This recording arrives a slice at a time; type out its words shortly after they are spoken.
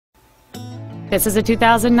This is a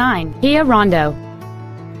 2009 Kia Rondo.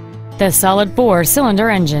 The solid 4-cylinder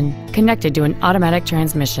engine, connected to an automatic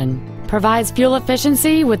transmission, provides fuel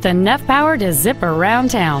efficiency with enough power to zip around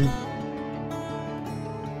town.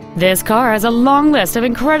 This car has a long list of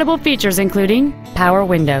incredible features, including power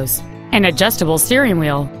windows, an adjustable steering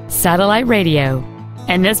wheel, satellite radio,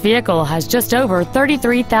 and this vehicle has just over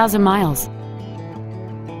 33,000 miles.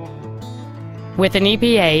 With an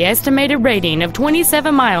EPA estimated rating of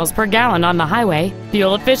 27 miles per gallon on the highway,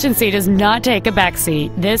 fuel efficiency does not take a backseat.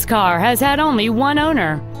 This car has had only one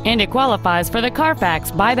owner, and it qualifies for the Carfax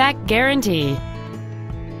buyback guarantee.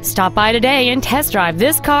 Stop by today and test drive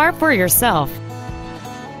this car for yourself.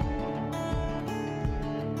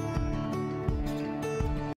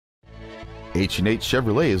 H&H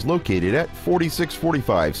Chevrolet is located at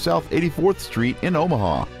 4645 South 84th Street in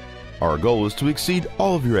Omaha. Our goal is to exceed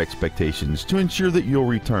all of your expectations to ensure that you'll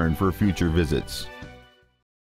return for future visits.